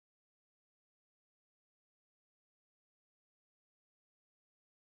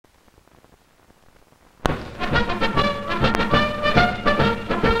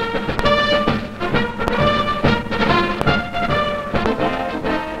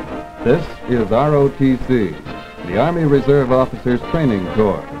This is ROTC, the Army Reserve Officers Training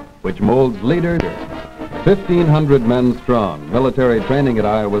Corps, which molds leaders. 1,500 men strong, military training at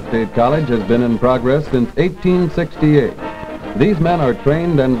Iowa State College has been in progress since 1868. These men are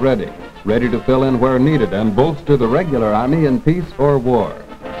trained and ready to fill in where needed and bolster the regular Army in peace or war.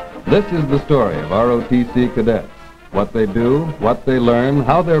 This is the story of ROTC cadets, what they do, what they learn,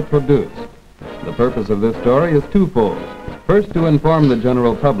 how they're produced. The purpose of this story is twofold. First, to inform the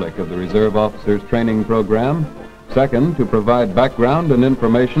general public of the Reserve Officers Training Program. Second, to provide background and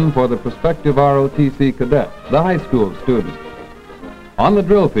information for the prospective ROTC cadet, the high school student. On the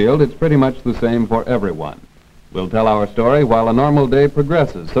drill field, it's pretty much the same for everyone. We'll tell our story while a normal day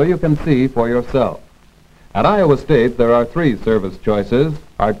progresses so you can see for yourself. At Iowa State, there are 3 service choices: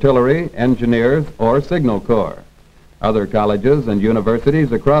 artillery, engineers, or signal corps. Other colleges and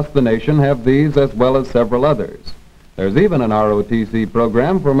universities across the nation have these as well as several others. There's even an ROTC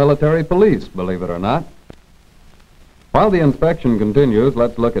program for military police, believe it or not. While the inspection continues,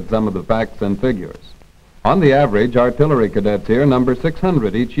 let's look at some of the facts and figures. On the average, artillery cadets here number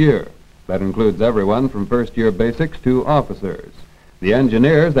 600 each year. That includes everyone from first-year basics to officers. The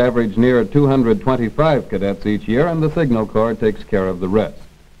engineers average near 225 cadets each year, and the Signal Corps takes care of the rest.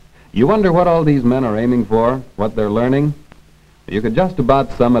 You wonder what all these men are aiming for, what they're learning? You could just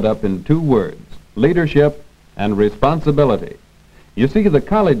about sum it up in 2 words: leadership and responsibility. You see, the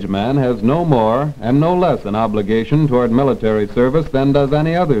college man has no more and no less an obligation toward military service than does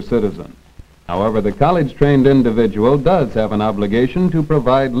any other citizen. However, the college-trained individual does have an obligation to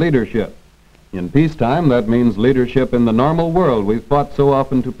provide leadership. In peacetime, that means leadership in the normal world we've fought so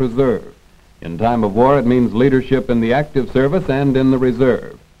often to preserve. In time of war, it means leadership in the active service and in the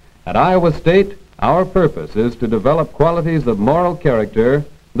reserve. At Iowa State, our purpose is to develop qualities of moral character,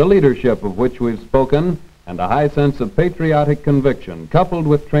 the leadership of which we've spoken, and a high sense of patriotic conviction, coupled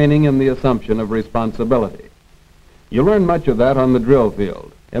with training in the assumption of responsibility. You learn much of that on the drill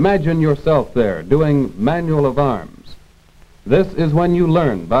field. Imagine yourself there, doing manual of arms. This is when you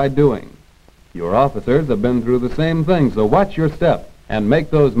learn by doing. Your officers have been through the same thing, so watch your step and make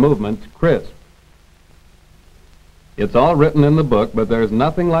those movements crisp. It's all written in the book, but there's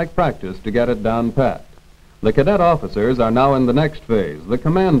nothing like practice to get it down pat. The cadet officers are now in the next phase, the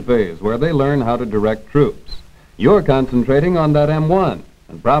command phase, where they learn how to direct troops. You're concentrating on that M1,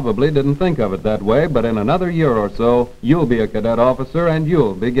 and probably didn't think of it that way, but in another year or so, you'll be a cadet officer and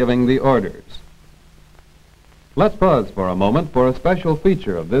you'll be giving the orders. Let's pause for a moment for a special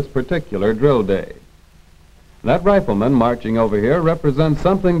feature of this particular drill day. That rifleman marching over here represents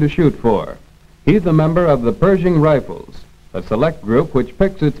something to shoot for. He's a member of the Pershing Rifles, a select group which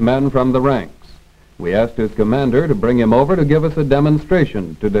picks its men from the ranks. We asked his commander to bring him over to give us a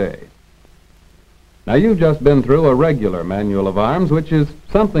demonstration today. Now, you've just been through a regular manual of arms, which is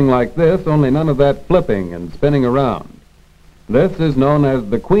something like this, only none of that flipping and spinning around. This is known as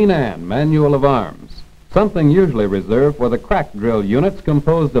the Queen Anne Manual of Arms, something usually reserved for the crack drill units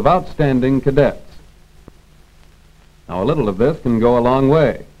composed of outstanding cadets. Now, a little of this can go a long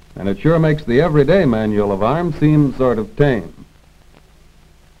way, and it sure makes the everyday manual of arms seem sort of tame.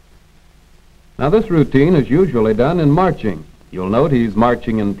 Now, this routine is usually done in marching. You'll note he's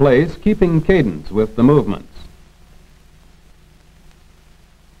marching in place, keeping cadence with the movements.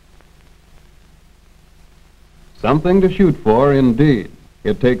 Something to shoot for, indeed.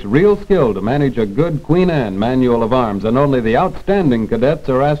 It takes real skill to manage a good Queen Anne Manual of Arms, and only the outstanding cadets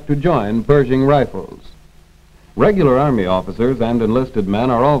are asked to join Pershing Rifles. Regular Army officers and enlisted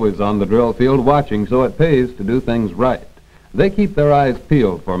men are always on the drill field watching, so it pays to do things right. They keep their eyes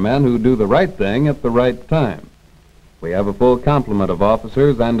peeled for men who do the right thing at the right time. We have a full complement of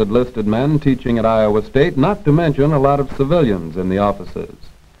officers and enlisted men teaching at Iowa State, not to mention a lot of civilians in the offices.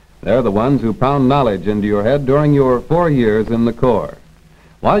 They're the ones who pound knowledge into your head during your 4 years in the Corps.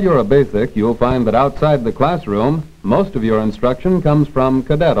 While you're a basic, you'll find that outside the classroom, most of your instruction comes from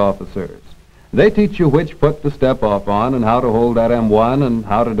cadet officers. They teach you which foot to step off on and how to hold that M1 and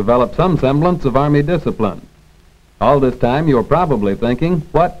how to develop some semblance of Army discipline. All this time, you're probably thinking,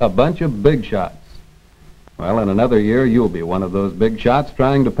 what a bunch of big shots. Well, in another year, you'll be one of those big shots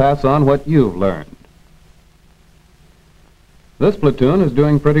trying to pass on what you've learned. This platoon is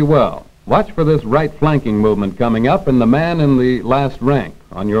doing pretty well. Watch for this right flanking movement coming up and the man in the last rank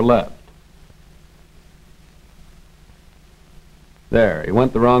on your left. There, he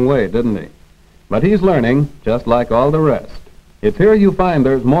went the wrong way, didn't he? But he's learning, just like all the rest. It's here you find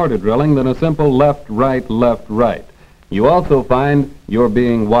there's more to drilling than a simple left, right. You also find you're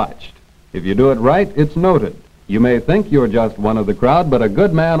being watched. If you do it right, it's noted. You may think you're just one of the crowd, but a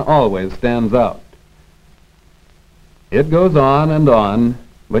good man always stands out. It goes on and on.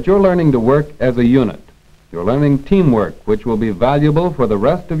 but you're learning to work as a unit. You're learning teamwork, which will be valuable for the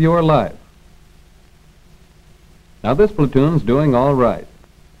rest of your life. Now this platoon's doing all right.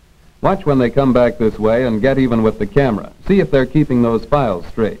 Watch when they come back this way and get even with the camera. See if they're keeping those files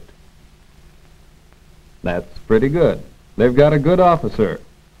straight. That's pretty good. They've got a good officer,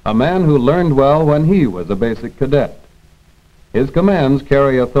 a man who learned well when he was a basic cadet. His commands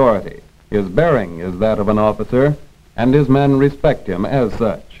carry authority. His bearing is that of an officer, and his men respect him as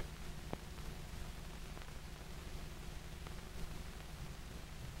such.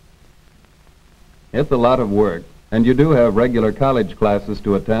 It's a lot of work, and you do have regular college classes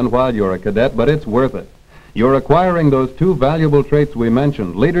to attend while you're a cadet, but it's worth it. You're acquiring those two valuable traits we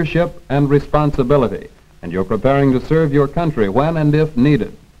mentioned, leadership and responsibility, and you're preparing to serve your country when and if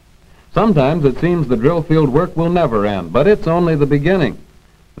needed. Sometimes it seems the drill field work will never end, but it's only the beginning.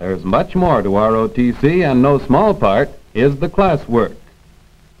 There's much more to ROTC, and no small part is the class work.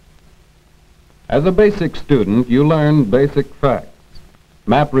 As a basic student, you learn basic facts,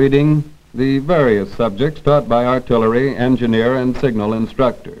 map reading, the various subjects taught by artillery, engineer, and signal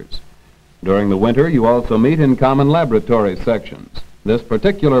instructors. During the winter, you also meet in common laboratory sections, this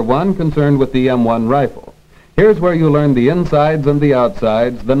particular one concerned with the M1 rifle. Here's where you learn the insides and the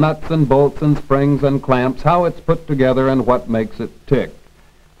outsides, the nuts and bolts and springs and clamps, how it's put together and what makes it tick.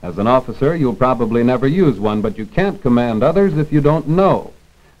 As an officer, you'll probably never use one, but you can't command others if you don't know.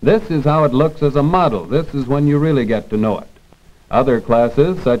 This is how it looks as a model. This is when you really get to know it. Other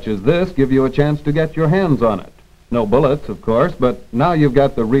classes, such as this, give you a chance to get your hands on it. No bullets, of course, but now you've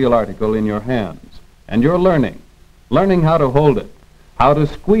got the real article in your hands. And you're learning how to hold it, how to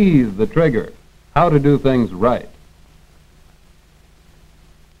squeeze the trigger, how to do things right.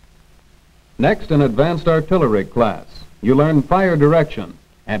 Next, an advanced artillery class. You learn fire direction,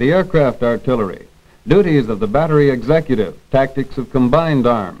 anti-aircraft artillery, duties of the battery executive, tactics of combined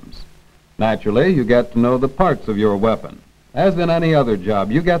arms. Naturally, you get to know the parts of your weapon. As in any other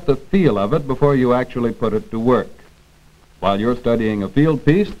job, you get the feel of it before you actually put it to work. While you're studying a field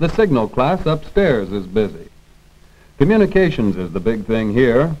piece, the signal class upstairs is busy. Communications is the big thing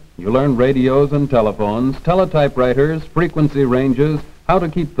here. You learn radios and telephones, teletypewriters, frequency ranges, how to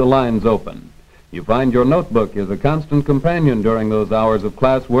keep the lines open. You find your notebook is a constant companion during those hours of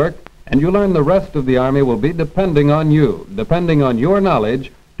class work, and you learn the rest of the Army will be depending on you, depending on your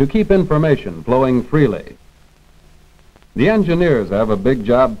knowledge to keep information flowing freely. The engineers have a big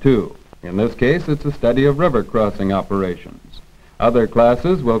job too. In this case, it's a study of river crossing operations. Other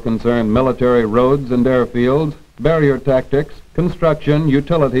classes will concern military roads and airfields, barrier tactics, construction,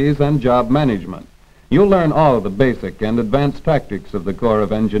 utilities, and job management. You'll learn all the basic and advanced tactics of the Corps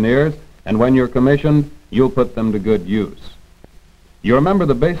of Engineers, and when you're commissioned, you'll put them to good use. You remember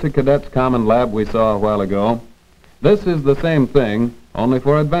the Basic Cadets Common Lab we saw a while ago? This is the same thing, only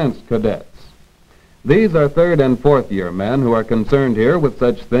for advanced cadets. These are third and fourth year men who are concerned here with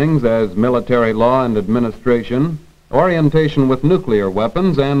such things as military law and administration, orientation with nuclear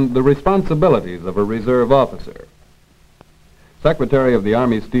weapons, and the responsibilities of a reserve officer. Secretary of the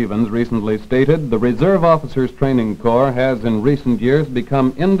Army Stevens recently stated, "The Reserve Officers Training Corps has in recent years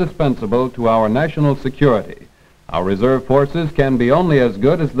become indispensable to our national security. Our reserve forces can be only as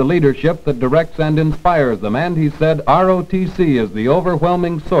good as the leadership that directs and inspires them," and he said ROTC is the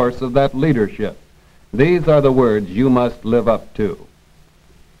overwhelming source of that leadership. These are the words you must live up to.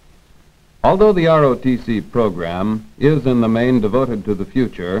 Although the ROTC program is in the main devoted to the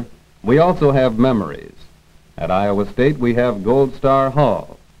future, we also have memories. At Iowa State, we have Gold Star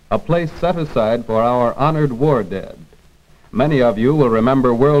Hall, a place set aside for our honored war dead. Many of you will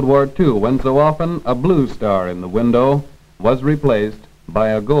remember World War II, when so often a blue star in the window was replaced by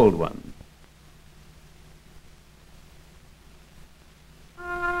a gold one.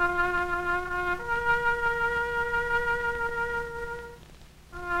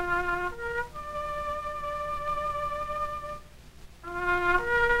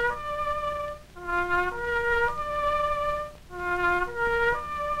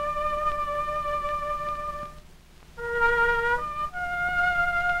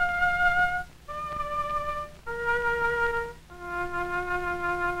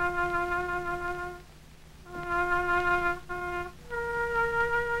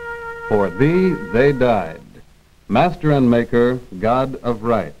 For thee they died, Master and Maker, God of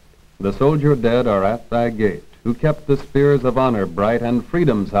right. The soldier dead are at thy gate, who kept the spears of honor bright and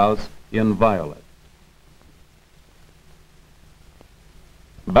freedom's house inviolate.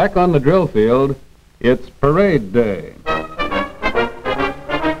 Back on the drill field, it's parade day.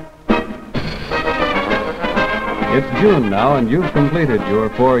 It's June now, and you've completed your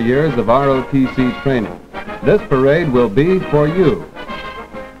 4 years of ROTC training. This parade will be for you.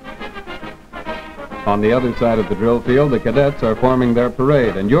 On the other side of the drill field, the cadets are forming their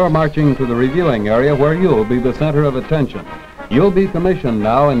parade, and you're marching to the reviewing area where you'll be the center of attention. You'll be commissioned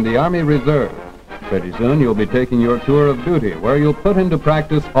now in the Army Reserve. Pretty soon you'll be taking your tour of duty, where you'll put into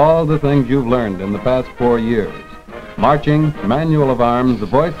practice all the things you've learned in the past 4 years. Marching, manual of arms, the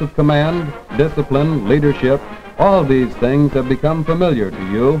voice of command, discipline, leadership, all these things have become familiar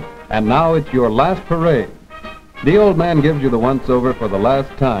to you, and now it's your last parade. The old man gives you the once-over for the last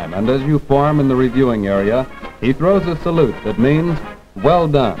time, and as you form in the reviewing area, he throws a salute that means, well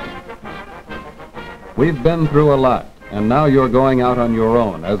done. We've been through a lot, and now you're going out on your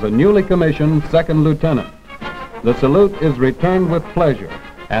own as a newly commissioned second lieutenant. The salute is returned with pleasure,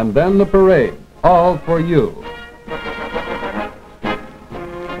 and then the parade, all for you.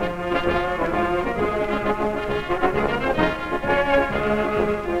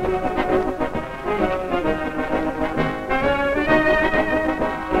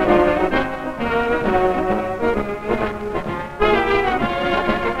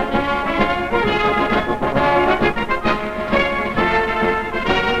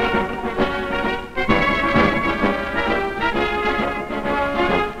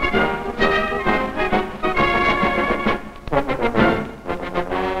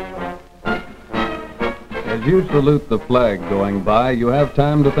 As you salute the flag going by, you have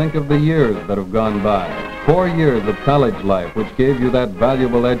time to think of the years that have gone by. 4 years of college life, which gave you that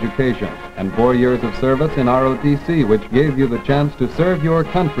valuable education, and 4 years of service in ROTC, which gave you the chance to serve your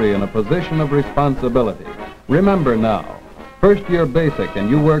country in a position of responsibility. Remember now, first year basic, and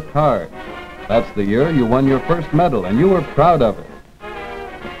you worked hard. That's the year you won your first medal, and you were proud of it.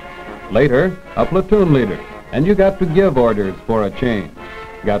 Later, a platoon leader, and you got to give orders for a change.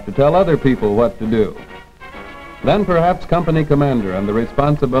 Got to tell other people what to do. Then perhaps company commander and the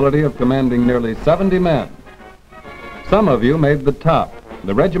responsibility of commanding nearly 70 men. Some of you made the top,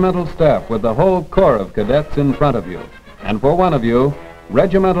 the regimental staff with the whole corps of cadets in front of you. And for one of you,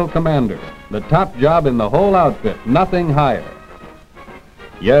 regimental commander, the top job in the whole outfit, nothing higher.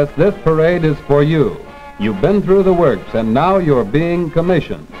 Yes, this parade is for you. You've been through the works and now you're being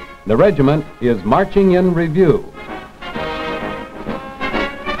commissioned. The regiment is marching in review.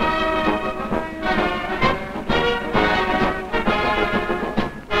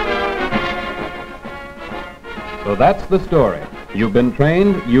 So that's the story. You've been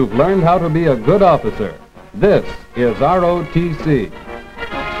trained, you've learned how to be a good officer. This is ROTC.